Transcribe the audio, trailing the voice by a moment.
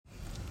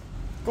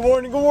Good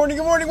morning, good morning,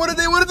 good morning. What a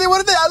day, what a day, what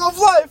a day. I love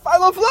life. I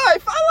love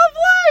life. I love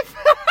life.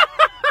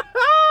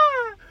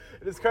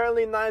 It is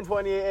currently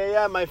 9:28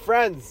 a.m. My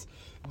friends,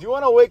 do you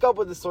want to wake up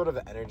with this sort of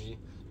energy?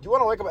 Do you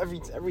want to wake up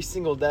every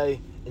single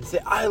day and say,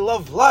 I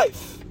love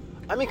life?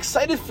 I'm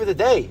excited for the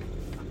day.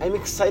 I'm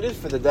excited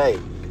for the day.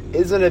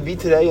 It's going to be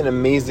today an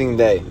amazing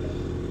day.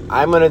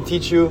 I'm going to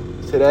teach you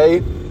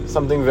today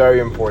something very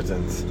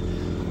important.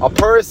 A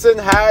person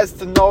has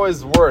to know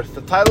his worth.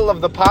 The title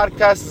of the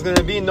podcast is going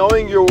to be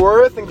Knowing Your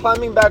Worth and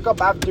Climbing Back Up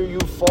After You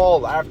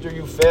Fall, after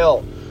you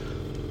fail.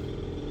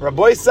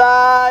 Rabbi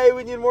Sai,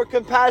 we need more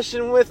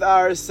compassion with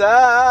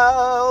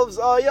ourselves.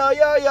 Oh, yeah.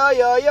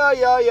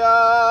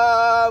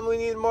 We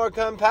need more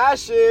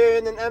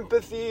compassion and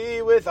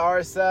empathy with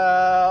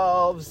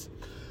ourselves.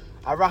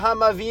 Avraham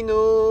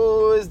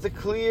Avinu is the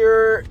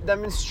clear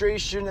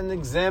demonstration and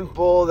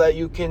example that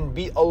you can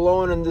be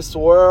alone in this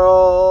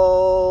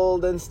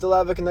world and still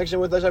have a connection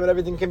with Hashem and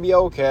everything can be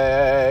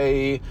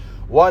okay.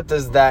 What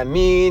does that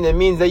mean? It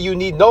means that you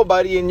need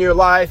nobody in your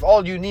life.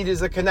 All you need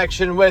is a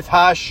connection with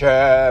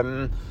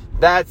Hashem.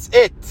 That's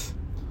it.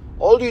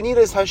 All you need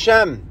is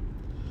Hashem.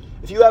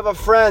 If you have a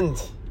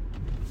friend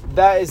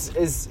that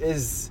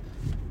is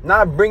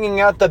not bringing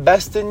out the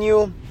best in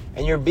you,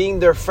 and you're being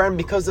their friend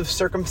because of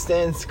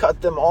circumstance, cut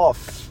them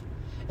off.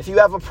 If you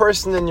have a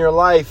person in your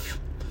life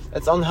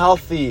that's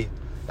unhealthy,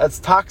 that's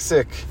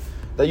toxic,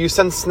 that you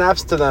send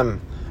snaps to them,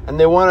 and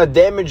they want to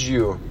damage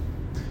you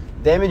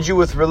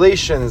with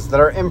relations that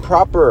are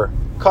improper,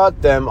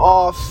 cut them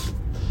off.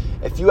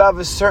 If you have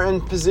a certain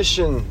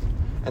position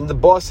and the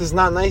boss is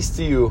not nice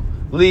to you,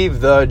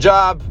 leave the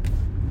job.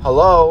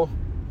 Hello?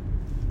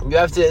 You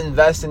have to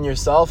invest in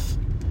yourself,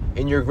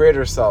 in your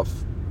greater self.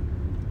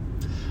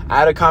 I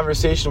had a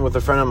conversation with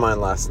a friend of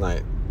mine last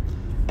night,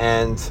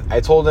 and I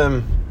told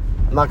him,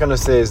 I'm not going to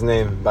say his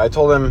name, but I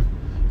told him,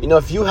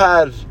 if you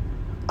had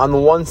on the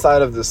one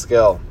side of the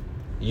scale,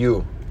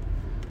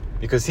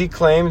 because he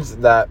claimed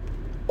that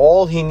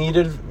all he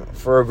needed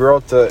for a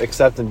girl to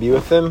accept and be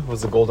with him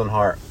was a golden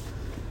heart.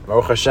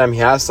 Baruch Hashem, he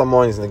has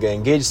someone, he's going to get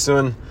engaged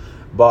soon,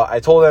 but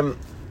I told him,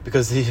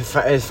 because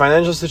his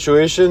financial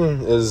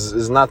situation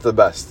is not the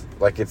best.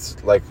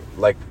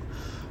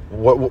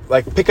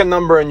 Pick a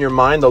number in your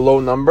mind, a low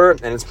number,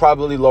 and it's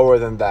probably lower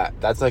than that.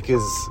 That's like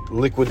his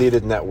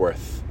liquidated net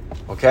worth.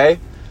 Okay?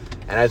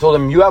 And I told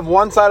him, you have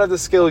one side of the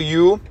scale,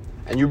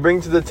 and you bring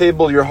to the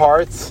table your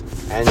heart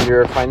and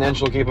your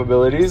financial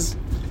capabilities.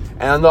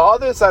 And on the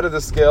other side of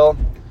the scale,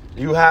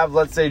 you have,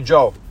 let's say,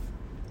 Joe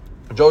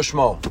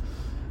Schmo.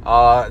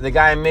 The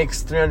guy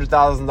makes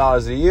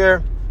 $300,000 a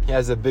year. He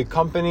has a big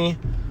company,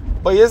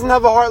 but he doesn't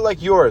have a heart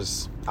like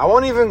yours. I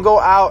won't even go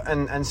out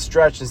and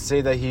stretch and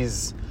say that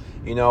he's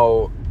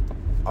a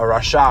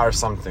Rasha or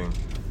something.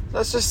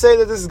 Let's just say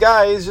that this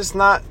guy is just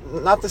not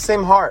the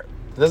same heart.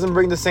 He doesn't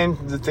bring the same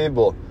to the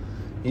table.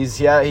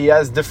 He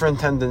has different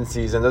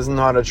tendencies and doesn't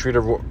know how to treat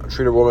a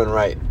woman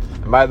right.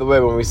 And by the way,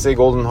 when we say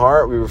golden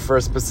heart, we refer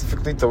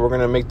specifically to we're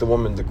going to make the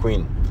woman the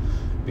queen.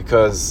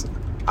 Because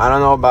I don't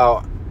know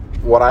about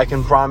what I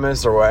can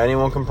promise or what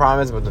anyone can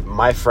promise, but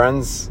my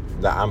friends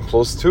that I'm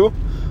close to,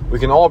 we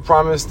can all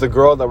promise the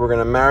girl that we're going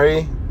to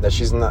marry that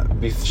she's going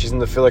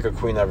to feel like a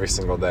queen every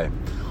single day.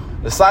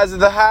 The size of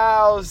the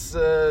house,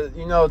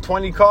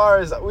 20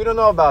 cars, we don't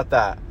know about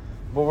that.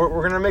 But we're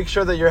going to make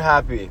sure that you're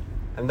happy.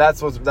 And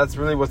that's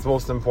really what's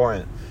most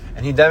important.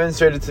 And he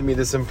demonstrated to me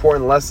this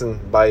important lesson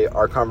by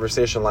our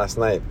conversation last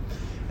night.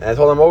 And I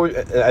told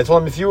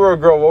him, if you were a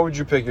girl, what would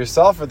you pick,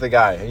 yourself or the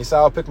guy? And he said,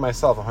 I'll pick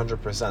myself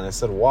 100%. I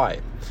said, why?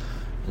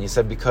 And he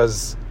said,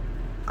 because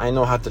I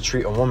know how to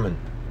treat a woman.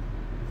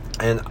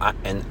 And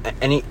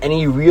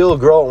any real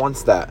girl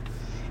wants that.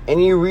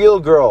 Any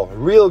real girl.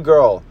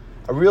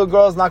 A real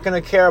girl is not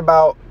going to care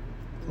about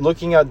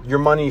looking at your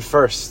money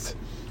first,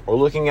 or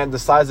looking at the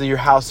size of your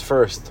house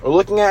first, or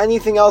looking at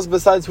anything else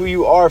besides who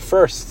you are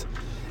first.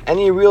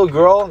 Any real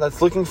girl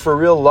that's looking for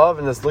real love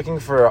and that's looking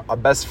for a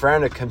best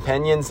friend, a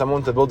companion,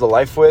 someone to build a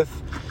life with,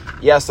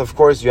 yes, of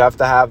course, you have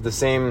to have the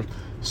same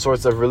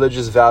sorts of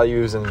religious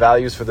values and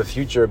values for the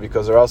future,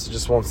 because or else it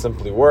just won't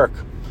simply work.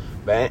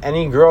 But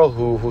any girl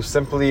who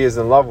simply is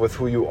in love with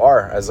who you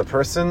are as a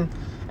person,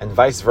 and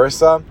vice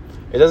versa,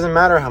 it doesn't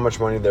matter how much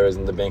money there is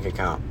in the bank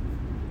account.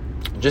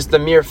 Just the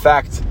mere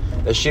fact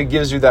that she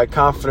gives you that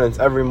confidence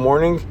every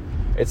morning,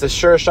 it's a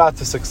sure shot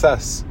to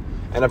success.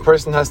 And a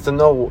person has to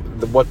know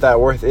what that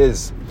worth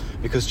is.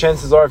 Because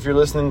chances are, if you're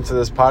listening to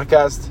this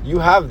podcast, you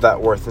have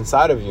that worth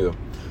inside of you.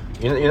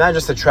 You're not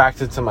just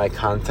attracted to my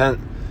content.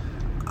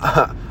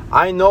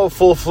 I know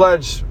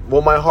full-fledged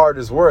what my heart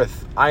is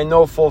worth. I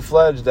know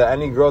full-fledged that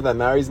any girl that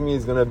marries me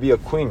is going to be a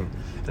queen.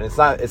 And it's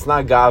not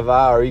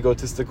gava or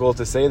egotistical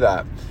to say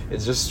that.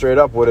 It's just straight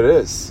up what it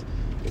is.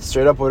 It's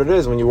straight up what it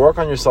is. When you work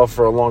on yourself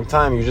for a long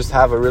time, you just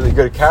have a really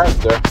good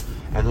character,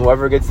 and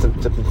whoever gets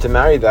to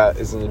marry that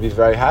is going to be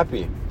very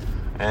happy.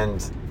 And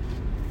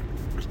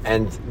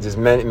there's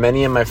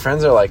many of my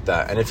friends are like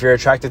that. And if you're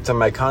attracted to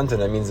my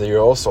content, it means that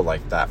you're also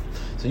like that.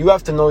 So you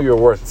have to know your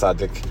worth,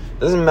 Tzaddik. It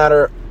doesn't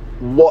matter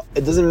what,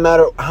 it doesn't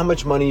matter how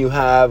much money you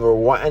have or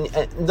what, and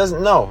it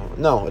doesn't,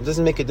 it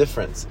doesn't make a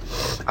difference.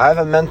 I have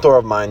a mentor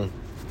of mine,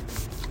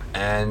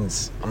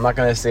 and I'm not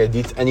going to say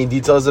any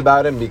details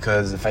about him,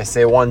 because if I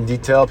say one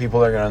detail,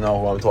 people are going to know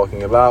who I'm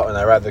talking about, and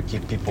I'd rather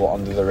keep people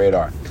under the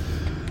radar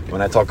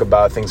when I talk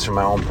about things from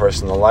my own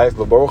personal life.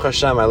 But Baruch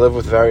Hashem, I live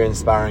with very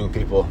inspiring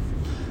people,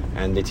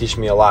 and they teach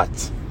me a lot.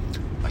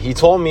 He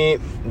told me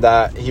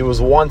that he was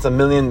once $1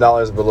 million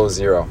below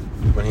zero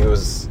when he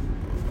was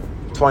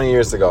 20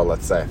 years ago,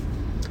 let's say.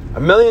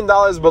 $1 million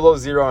below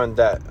zero in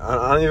debt.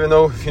 I don't even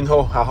know if you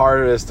know how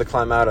hard it is to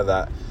climb out of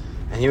that.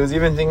 And he was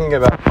even thinking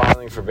about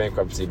filing for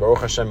bankruptcy. Baruch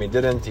Hashem, he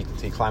didn't.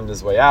 He climbed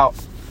his way out.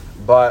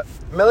 But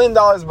 $1 million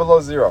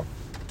below zero.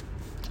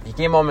 He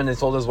came home and he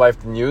told his wife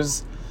the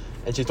news,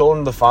 and she told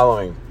him the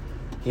following.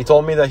 He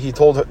told me that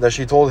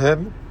she told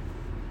him,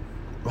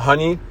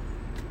 honey,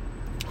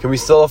 can we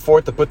still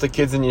afford to put the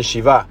kids in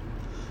yeshiva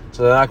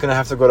so they're not going to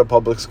have to go to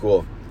public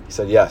school? He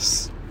said,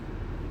 yes.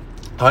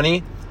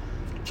 Honey,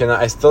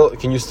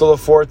 can you still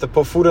afford to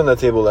put food on the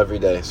table every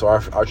day so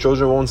our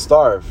children won't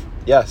starve?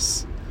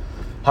 Yes.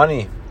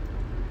 Honey,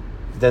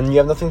 then you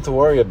have nothing to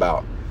worry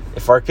about.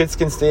 If our kids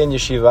can stay in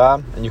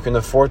yeshiva and you can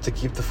afford to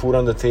keep the food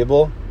on the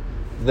table,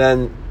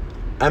 then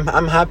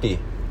I'm happy.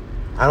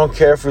 I don't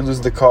care if we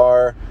lose the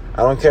car.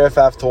 I don't care if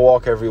I have to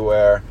walk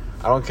everywhere.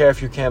 I don't care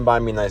if you can't buy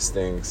me nice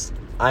things.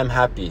 I'm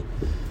happy.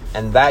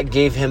 And that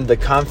gave him the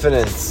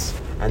confidence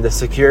and the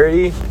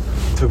security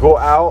to go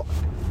out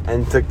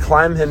and to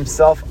climb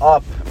himself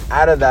up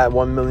out of that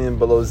 1 million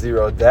below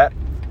zero debt.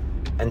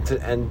 And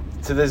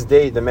to this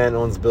day, the man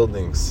owns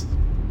buildings,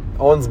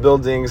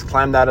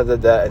 climbed out of the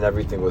debt, and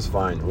everything was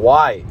fine.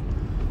 Why?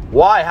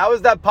 How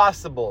is that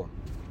possible?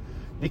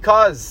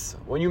 Because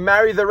when you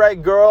marry the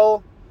right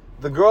girl,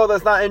 the girl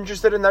that's not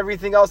interested in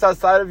everything else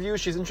outside of you,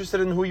 she's interested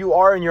in who you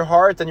are and your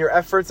heart and your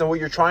efforts and what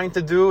you're trying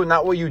to do,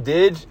 not what you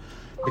did.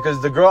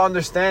 Because the girl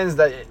understands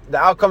that the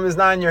outcome is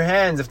not in your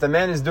hands. If the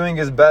man is doing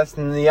his best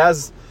and he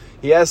has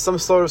some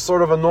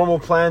sort of a normal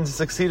plan to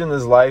succeed in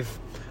his life,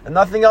 and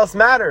nothing else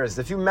matters.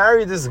 If you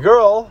marry this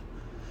girl,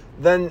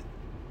 then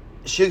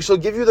she'll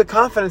give you the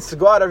confidence to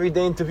go out every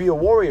day and to be a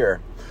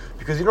warrior,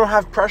 because you don't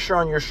have pressure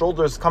on your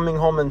shoulders coming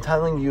home and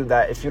telling you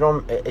that if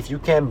you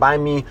can't buy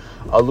me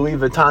a Louis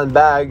Vuitton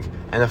bag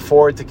and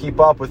afford to keep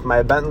up with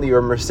my Bentley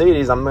or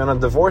Mercedes, I'm going to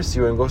divorce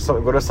you and go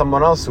to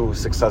someone else who's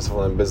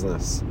successful in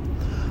business.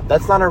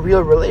 That's not a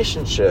real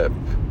relationship.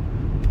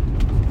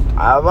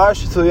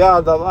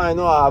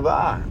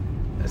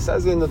 It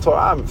says in the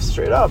Torah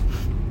straight up,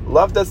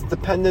 love that's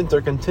dependent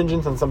or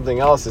contingent on something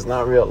else is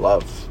not real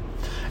love.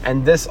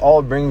 And this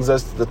all brings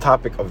us to the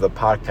topic of the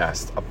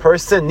podcast. A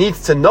person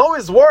needs to know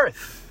his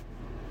worth.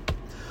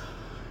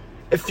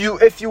 If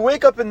you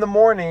wake up in the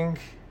morning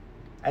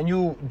and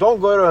you don't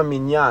go to a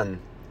minyan,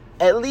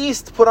 at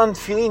least put on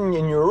tefillin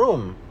in your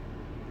room.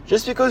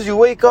 Just because you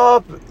wake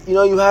up,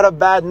 you had a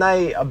bad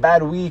night, a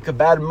bad week, a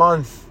bad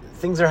month,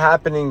 things are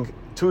happening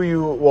to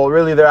you, well,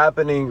 really they're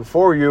happening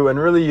for you, and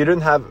really you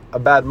didn't have a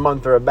bad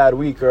month or a bad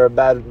week or a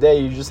bad day,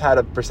 you just had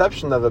a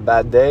perception of a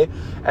bad day.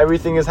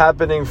 Everything is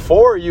happening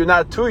for you,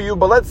 not to you.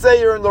 But let's say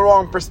you're in the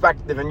wrong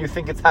perspective and you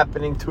think it's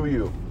happening to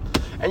you,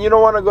 and you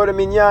don't want to go to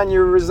minyan,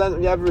 you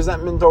have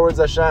resentment towards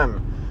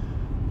Hashem.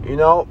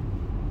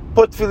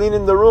 Put tefillin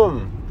in the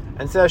room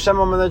and say, Hashem,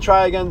 I'm going to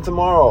try again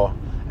tomorrow.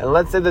 And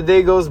let's say the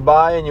day goes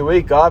by and you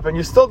wake up and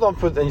you still don't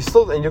you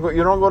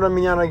don't go to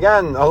minyan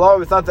again.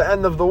 Hello, it's not the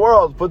end of the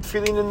world. Put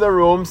tefillin in the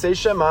room, say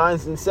Shema,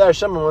 and say,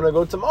 Hashem, I'm going to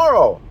go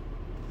tomorrow.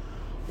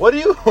 What do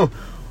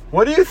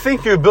you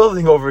think you're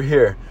building over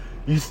here?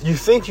 You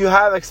think you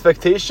have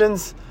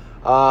expectations?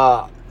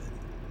 Well,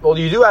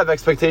 you do have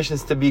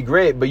expectations to be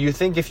great, but you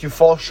think if you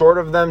fall short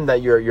of them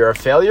that you're a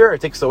failure.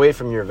 It takes away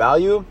from your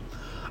value.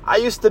 I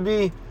used to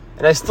be,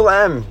 and I still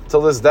am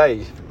till this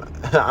day.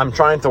 I'm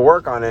trying to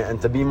work on it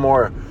and to be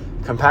more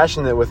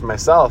compassionate with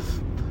myself.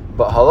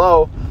 But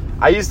hello,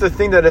 I used to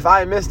think that if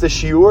I missed a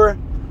shiur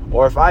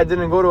or if I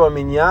didn't go to a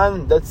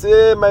minyan, that's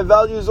it, my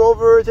value's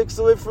over, it takes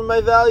away from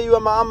my value,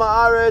 I'm a Amma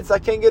Aretz, I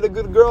can't get a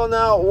good girl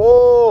now.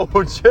 Whoa,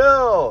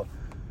 chill.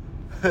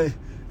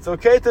 It's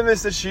okay to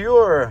miss a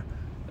shiur.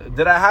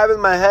 Did I have in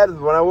my head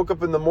when I woke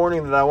up in the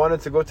morning that I wanted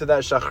to go to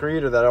that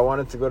shachrit or that I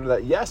wanted to go to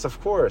that? Yes, of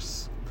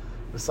course.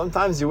 But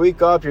sometimes you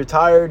wake up, you're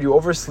tired, you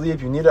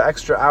oversleep, you need an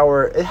extra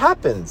hour. It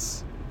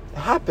happens.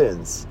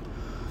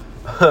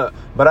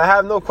 But I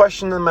have no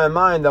question in my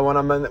mind that when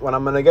I'm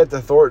going to get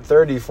to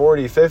 30,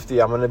 40, 50,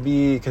 I'm going to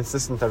be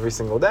consistent every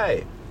single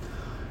day.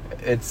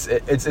 It's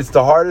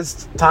the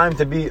hardest time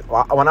to be.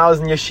 When I was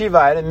in yeshiva,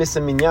 I didn't miss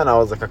a minyan. I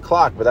was like a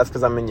clock, but that's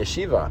because I'm in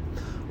yeshiva.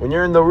 When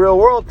you're in the real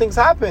world, things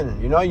happen.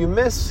 You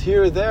miss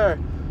here or there.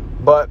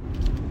 But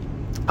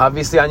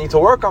obviously, I need to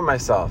work on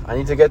myself. I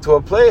need to get to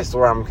a place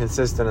where I'm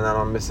consistent and I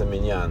don't miss a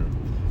minyan.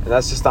 And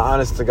that's just the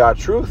honest to God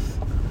truth.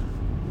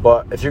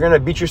 But if you're going to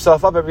beat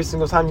yourself up every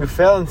single time you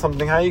fail in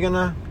something, how are you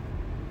gonna,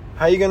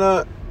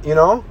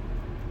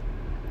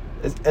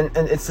 And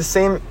it's the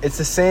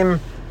same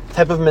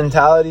type of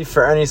mentality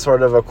for any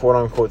sort of a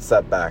quote-unquote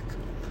setback.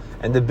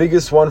 And the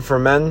biggest one for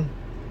men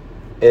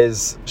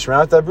is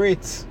Shmirat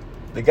Abrit.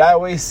 The guy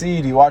wastes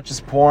seed, he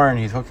watches porn,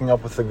 he's hooking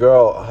up with a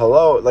girl.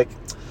 Hello, like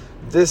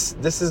this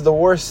is the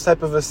worst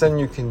type of a sin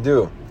you can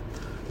do,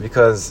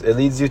 because it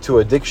leads you to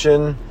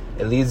addiction,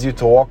 it leads you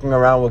to walking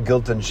around with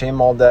guilt and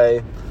shame all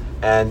day,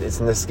 and it's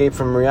an escape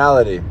from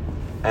reality.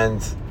 And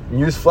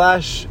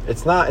newsflash,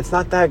 it's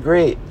not that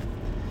great.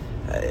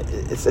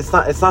 It's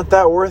not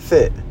that worth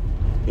it.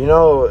 You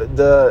know,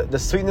 the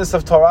sweetness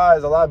of Torah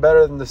is a lot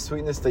better than the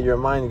sweetness that your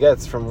mind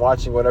gets from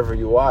watching whatever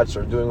you watch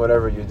or doing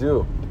whatever you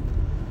do.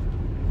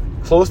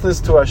 Closeness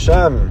to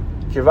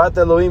Hashem, Kivat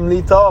Elohim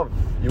li tov.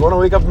 You want to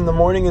wake up in the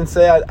morning and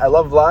say, I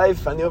love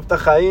life, ani ohev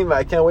chaim,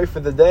 I can't wait for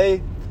the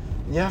day.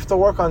 You have to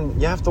work on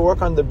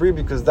the brie,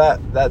 because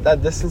that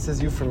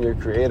distances you from your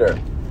Creator,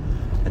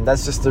 and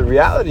that's just the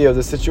reality of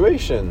the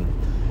situation.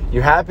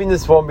 Your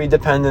happiness won't be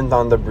dependent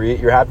on the brie.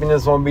 Your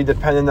happiness won't be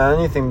dependent on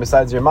anything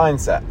besides your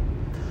mindset.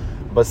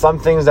 But some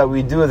things that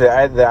we do, they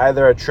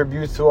either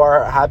attribute to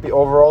our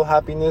overall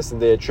happiness,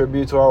 and they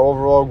attribute to our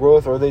overall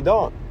growth, or they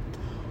don't.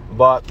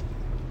 But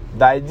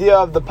the idea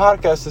of the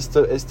podcast is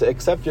to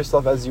accept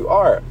yourself as you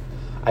are.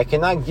 I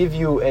cannot give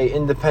you a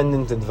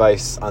independent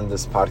advice on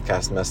this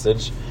podcast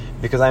message,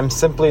 because I'm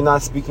simply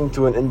not speaking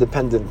to an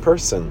independent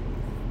person.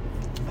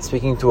 I'm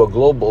speaking to a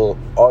global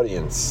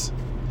audience.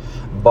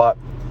 But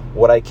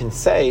what I can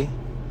say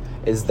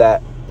is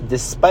that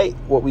despite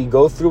what we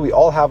go through, we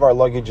all have our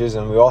luggages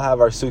and we all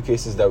have our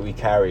suitcases that we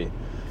carry.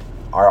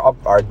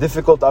 Our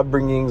difficult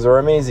upbringings or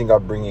amazing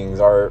upbringings,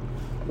 or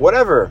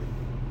whatever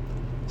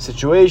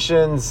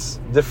situations,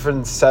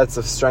 different sets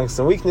of strengths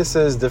and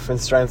weaknesses, different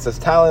strengths of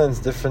talents,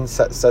 different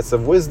sets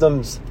of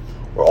wisdoms.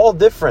 We're all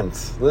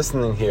different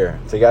listening here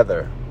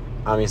together,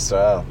 Am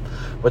Yisrael.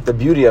 But the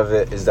beauty of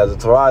it is that the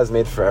Torah is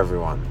made for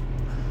everyone.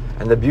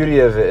 And the beauty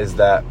of it is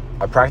that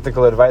a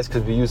practical advice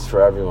could be used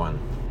for everyone.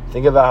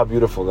 Think about how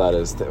beautiful that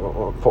is.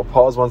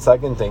 Pause 1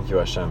 second. Thank you,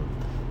 Hashem.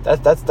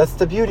 That's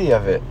the beauty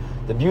of it.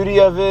 The beauty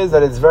of it is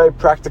that it's very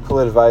practical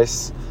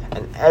advice,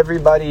 and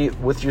everybody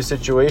with your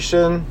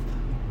situation,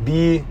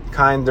 be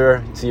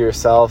kinder to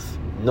yourself.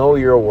 Know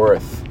your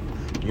worth.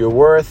 Your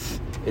worth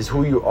is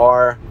who you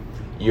are,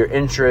 your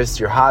interests,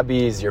 your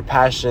hobbies, your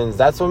passions.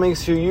 That's what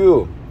makes you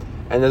you.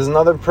 And there's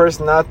another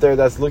person out there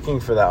that's looking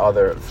for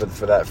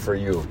that for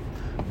you.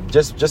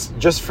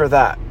 Just for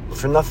that,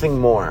 for nothing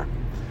more.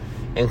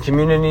 In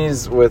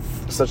communities with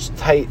such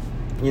tight,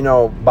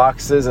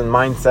 boxes and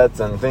mindsets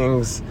and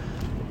things,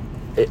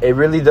 it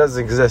really does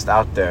exist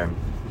out there.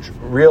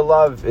 Real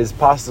love is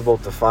possible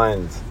to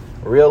find.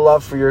 Real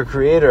love for your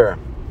Creator,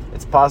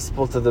 it's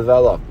possible to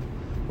develop.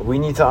 But we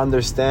need to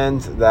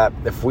understand that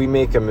if we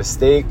make a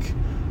mistake,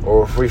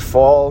 or if we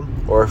fall,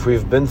 or if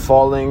we've been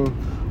falling,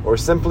 or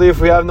simply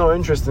if we have no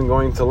interest in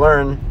going to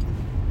learn,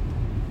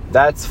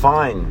 that's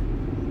fine.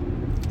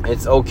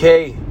 It's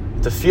okay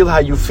to feel how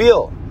you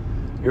feel.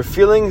 Your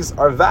feelings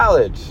are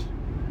valid,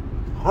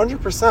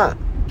 100%.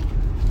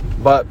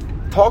 But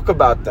talk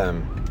about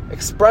them,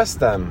 express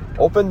them,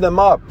 open them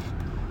up.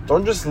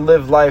 Don't just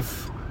live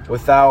life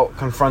without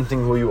confronting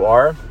who you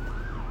are.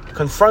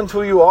 Confront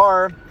who you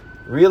are,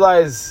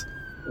 realize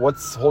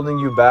what's holding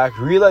you back,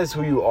 realize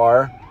who you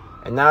are,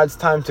 and now it's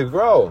time to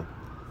grow.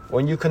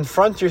 When you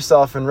confront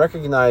yourself and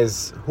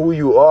recognize who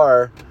you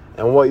are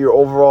and what your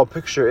overall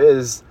picture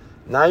is,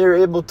 now you're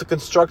able to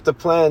construct a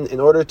plan in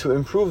order to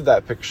improve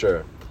that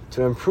picture,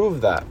 to improve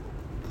that.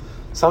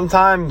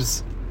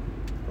 Sometimes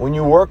when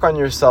you work on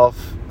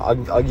yourself,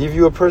 I'll give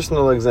you a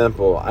personal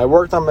example. I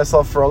worked on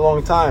myself for a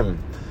long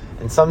time,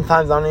 and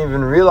sometimes I don't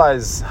even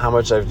realize how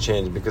much I've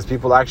changed, because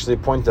people actually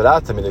point it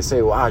out to me. They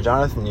say, wow,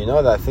 Jonathan,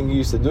 that thing you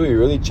used to do, you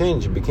really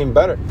changed, you became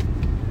better,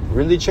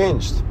 really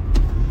changed.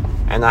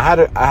 And I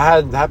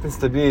had happens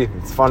to be,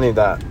 it's funny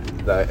that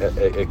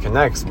it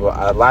connects,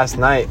 but last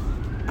night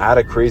I had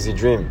a crazy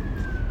dream.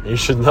 You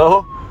should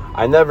know,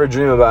 I never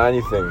dream about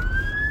anything.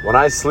 When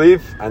I sleep,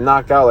 I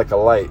knock out like a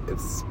light.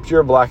 It's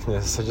pure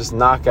blackness. I just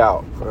knock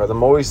out.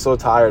 I'm always so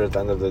tired at the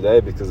end of the day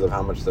because of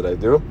how much that I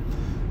do.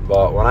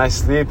 But when I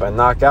sleep, I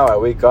knock out, I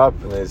wake up,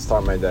 and I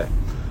start my day.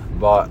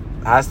 But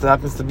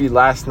happens to be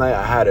last night,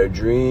 I had a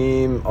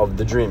dream of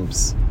the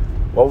dreams.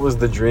 What was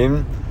the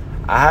dream?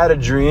 I had a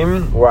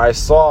dream where I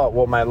saw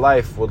what my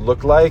life would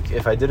look like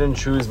if I didn't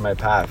choose my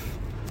path.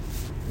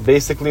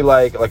 Basically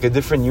like a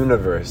different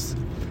universe.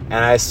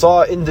 And I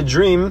saw in the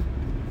dream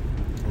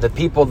the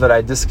people that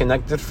I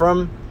disconnected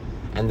from,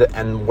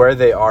 and where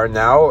they are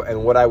now,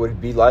 and what I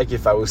would be like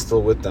if I was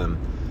still with them.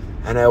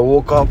 And I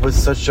woke up with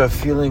such a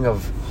feeling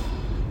of,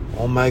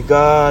 oh my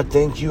God,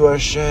 thank you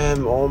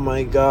Hashem, oh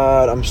my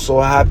God, I'm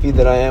so happy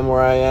that I am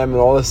where I am.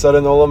 And all of a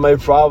sudden, all of my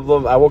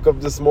problems, I woke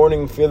up this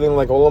morning feeling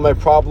like all of my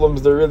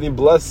problems, they're really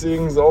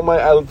blessings.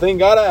 Thank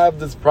God I have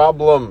this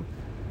problem.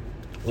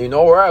 You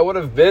know where I would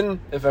have been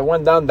if I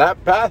went down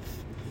that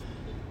path?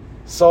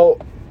 So,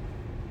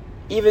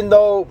 even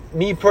though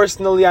me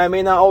personally, I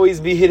may not always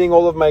be hitting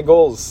all of my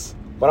goals,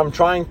 but I'm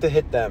trying to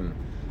hit them.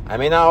 I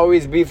may not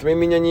always be 3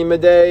 minyanim a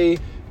day,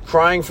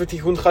 crying for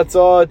Tikkun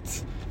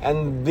Chatzot,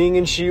 and being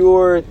in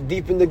Shiur,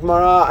 deep in the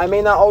Gemara. I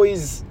may not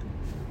always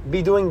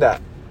be doing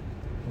that.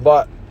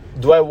 But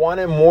Do I want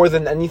it more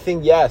than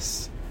anything?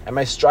 Yes. Am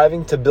I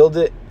striving to build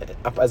it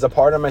up as a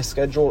part of my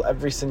schedule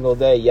every single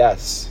day?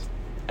 Yes,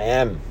 I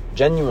am,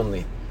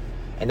 genuinely.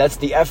 And that's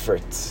the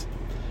effort.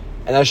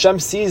 And Hashem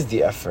sees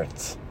the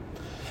effort.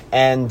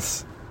 And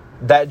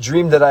that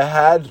dream that I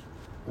had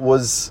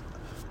was,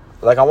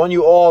 like, I want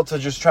you all to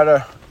just try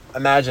to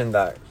imagine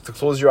that. To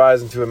close your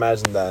eyes and to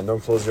imagine that. And don't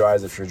close your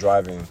eyes if you're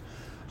driving.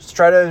 Just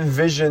try to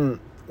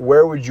envision,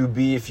 where would you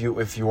be if you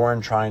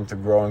weren't trying to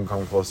grow and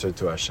come closer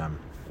to Hashem?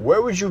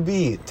 Where would you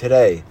be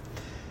today?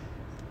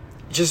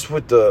 Just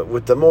with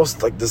the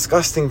most like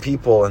disgusting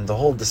people and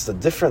the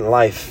different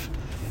life,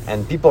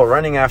 and people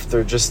running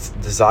after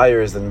just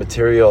desires and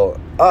material.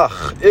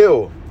 Ugh,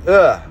 ew,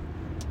 ugh.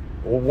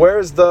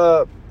 Where's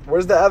the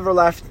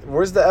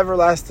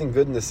everlasting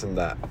goodness in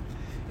that?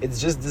 It's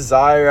just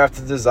desire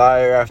after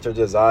desire after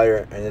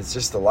desire, and it's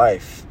just a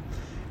life.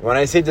 When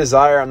I say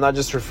desire, I'm not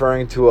just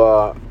referring to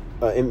a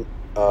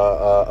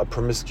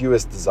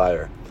promiscuous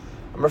desire.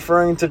 I'm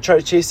referring to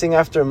chasing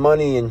after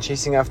money and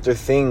chasing after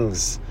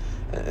things,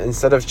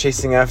 instead of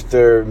chasing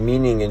after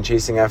meaning and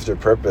chasing after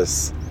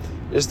purpose.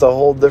 Just a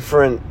whole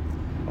different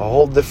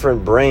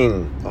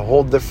brain, a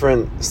whole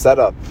different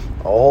setup,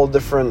 a whole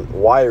different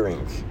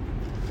wiring.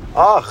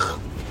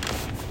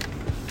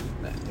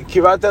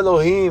 Kirat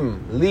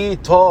Elohim, li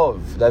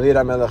tov, David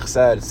HaMelech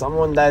said.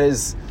 Someone that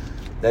his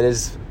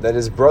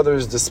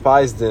brothers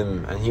despised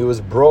him, and he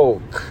was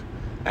broke,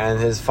 and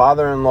his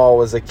father-in-law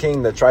was a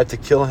king that tried to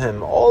kill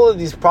him. All of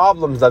these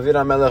problems David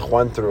HaMelech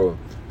went through.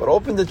 But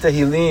open the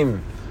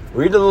Tehillim,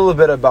 read a little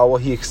bit about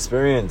what he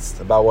experienced,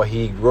 about what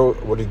he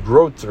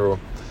grew through,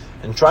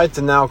 and try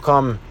to now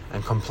come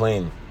and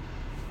complain.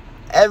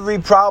 Every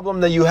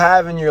problem that you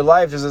have in your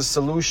life is a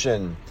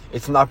solution.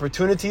 It's an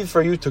opportunity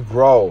for you to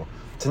grow,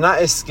 to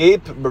not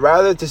escape, but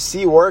rather to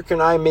see, where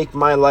can I make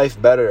my life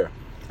better?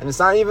 And it's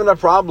not even a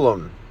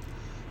problem.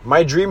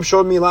 My dream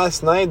showed me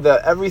last night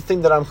that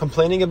everything that I'm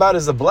complaining about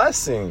is a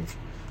blessing.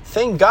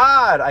 Thank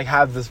God I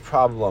have this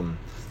problem.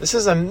 This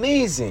is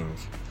amazing.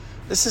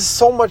 This is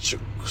so much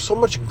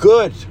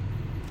good,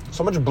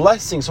 so much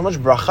blessing, so much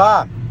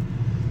bracha.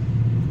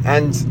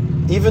 And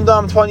even though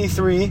I'm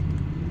 23,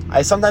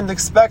 I sometimes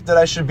expect that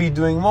I should be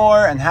doing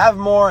more and have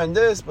more and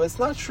this, but it's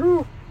not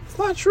true. It's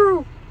not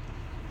true.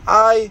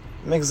 I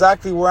am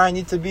exactly where I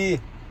need to be.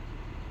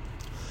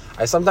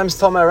 I sometimes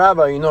tell my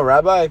rabbi,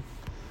 Rabbi,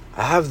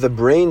 I have the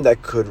brain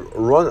that could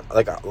run,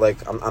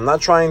 I'm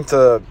not trying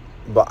to,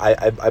 but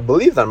I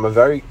believe that I'm a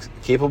very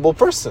capable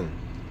person.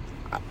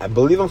 I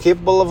believe I'm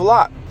capable of a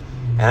lot.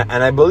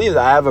 And I believe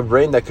that I have a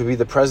brain that could be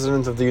the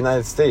president of the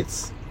United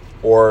States,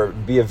 or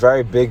be a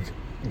very big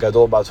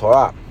gadol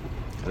b'Torah.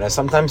 And I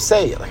sometimes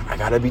say, I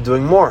gotta be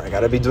doing more.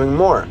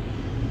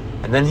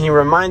 And then he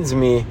reminds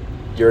me,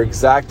 you're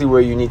exactly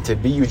where you need to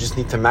be. You just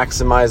need to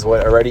maximize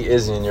what already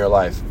is in your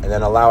life, and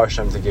then allow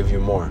Hashem to give you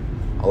more.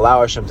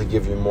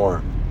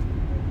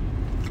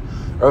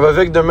 Rabbi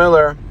Victor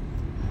Miller,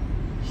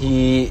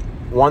 he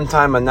one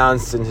time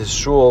announced in his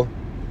shul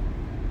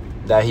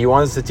that he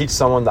wants to teach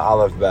someone the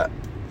Aleph Bet.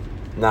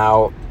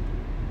 Now,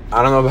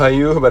 I don't know about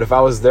you, but if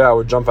I was there, I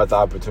would jump at the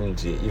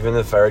opportunity. Even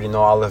if I already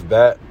know Aleph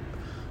Bet,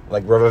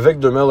 like Rabbi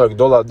Victor Miller,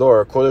 Gdol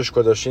Ador, Kodesh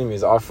Kodashim,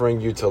 he's offering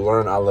you to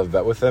learn Aleph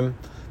Bet with him.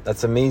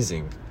 That's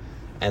amazing.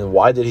 And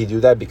why did he do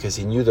that? Because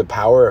he knew the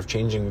power of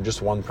changing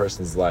just one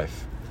person's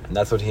life. And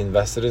that's what he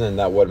invested in, and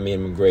that's what made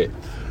him great.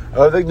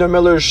 Victor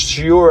Miller's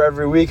shiur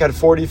every week had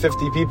 40,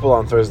 50 people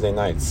on Thursday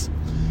nights.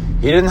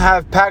 He didn't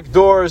have packed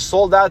doors,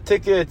 sold out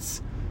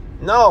tickets.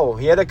 No,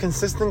 he had a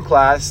consistent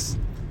class,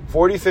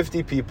 40,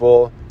 50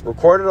 people,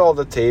 recorded all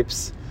the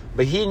tapes,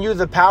 but he knew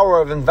the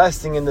power of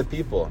investing in the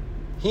people.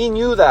 He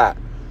knew that.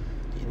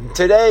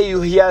 Today,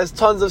 he has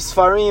tons of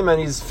Sfarim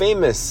and he's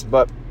famous,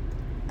 but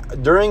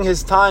during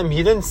his time,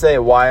 he didn't say,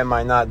 why am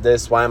I not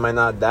this, why am I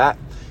not that?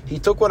 He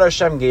took what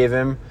Hashem gave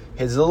him,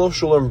 his little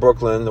shul in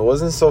Brooklyn, it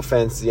wasn't so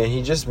fancy, and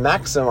he just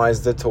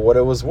maximized it to what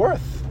it was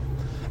worth.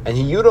 And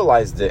he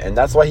utilized it, and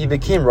that's why he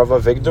became Rabbi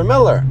Victor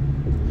Miller.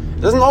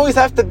 It doesn't always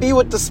have to be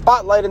with the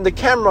spotlight and the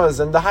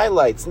cameras and the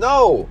highlights.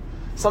 No.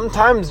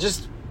 Sometimes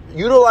just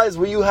utilize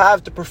what you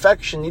have to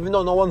perfection, even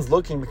though no one's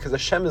looking, because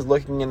Hashem is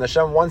looking, and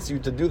Hashem wants you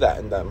to do that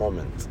in that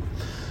moment.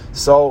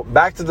 So,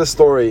 back to the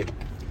story.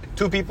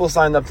 2 people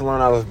signed up to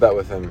learn Aleph Bet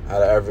with him,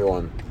 out of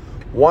everyone.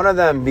 One of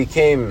them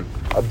became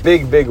a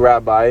big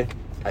rabbi.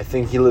 I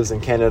think he lives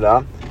in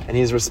Canada, and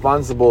he's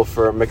responsible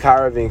for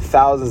mekareving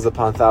thousands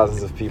upon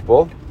thousands of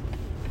people.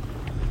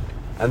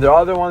 And the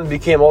other one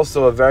became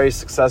also a very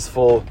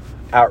successful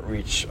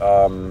outreach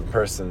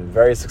person,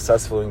 very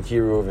successful in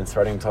Kiruv and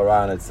spreading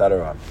Torah and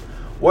etc.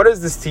 What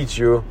does this teach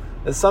you?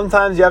 That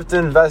sometimes you have to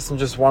invest in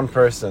just one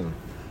person.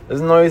 It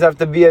doesn't always have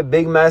to be a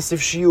big massive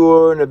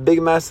shiur and a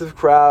big massive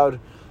crowd.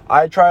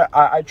 I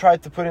try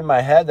to put in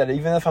my head that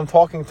even if I'm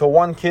talking to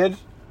one kid,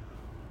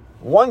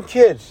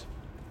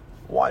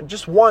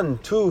 just 1,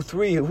 2,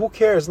 3, who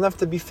cares? It doesn't have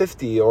to be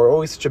 50 or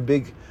always such a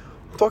big.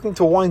 I'm talking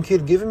to one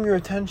kid, give him your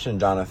attention,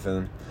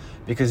 Jonathan,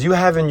 because you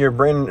have in your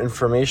brain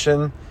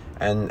information,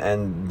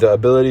 and the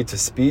ability to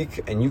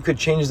speak, and you could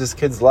change this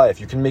kid's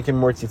life. You can make him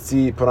more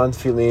tzitzi, put on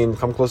tefillin,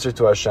 come closer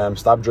to Hashem,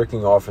 stop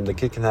jerking off, and the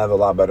kid can have a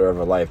lot better of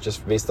a life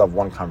just based off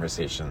one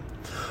conversation.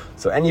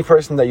 So any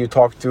person that you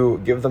talk to,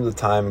 give them the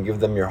time and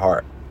give them your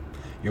heart.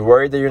 You're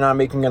worried that you're not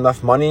making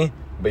enough money,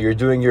 but you're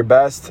doing your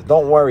best.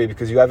 Don't worry,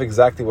 because you have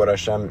exactly what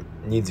Hashem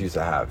needs you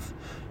to have.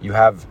 You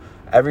have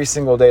every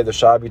single day, the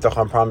Shah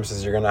B'tachon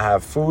promises you're going to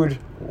have food,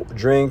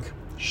 drink,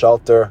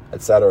 shelter,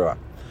 etc.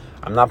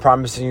 I'm not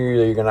promising you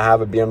that you're going to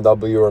have a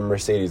BMW or a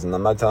Mercedes, and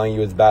I'm not telling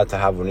you it's bad to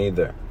have one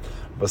either.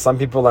 But some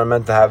people are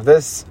meant to have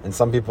this, and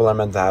some people are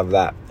meant to have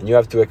that. And you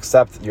have to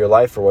accept your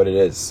life for what it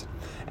is.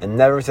 And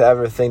never to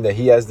ever think that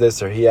he has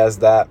this or he has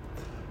that.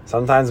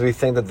 Sometimes we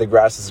think that the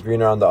grass is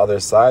greener on the other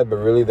side, but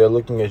really they're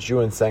looking at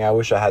you and saying, I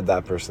wish I had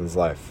that person's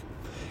life.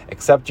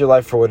 Accept your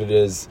life for what it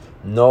is.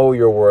 Know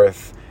your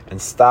worth, and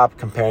stop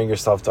comparing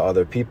yourself to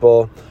other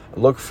people.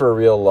 Look for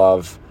real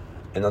love,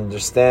 and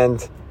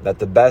understand that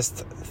the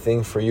best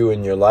thing for you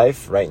in your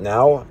life right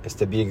now is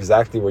to be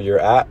exactly where you're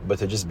at, but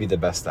to just be the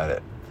best at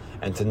it.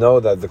 And to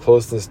know that the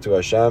closeness to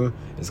Hashem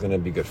is going to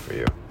be good for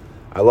you.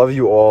 I love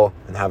you all,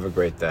 and have a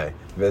great day.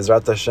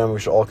 Be'ezrat Hashem, we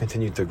should all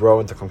continue to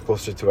grow and to come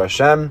closer to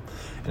Hashem.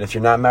 And if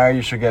you're not married,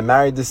 you should get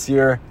married this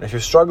year. And if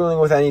you're struggling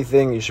with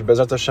anything, you should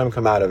Be'ezrat Hashem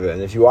come out of it.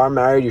 And if you are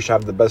married, you should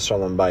have the best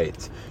shalom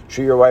bayit.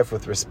 Treat your wife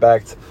with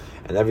respect,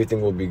 and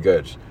everything will be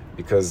good.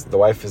 Because the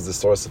wife is the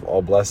source of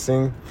all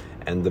blessing.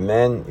 And the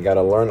man, you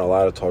gotta learn a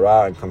lot of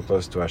Torah and come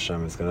close to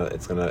Hashem. It's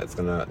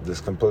gonna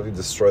just completely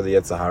destroy the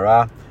Yetzer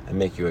Hara and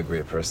make you a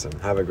great person.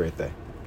 Have a great day.